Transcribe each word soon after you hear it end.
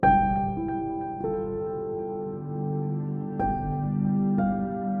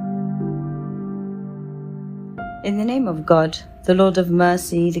In the name of God, the Lord of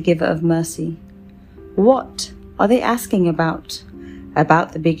mercy, the giver of mercy. What are they asking about?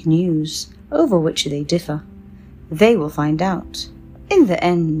 About the big news, over which they differ. They will find out. In the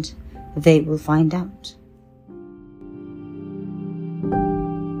end, they will find out.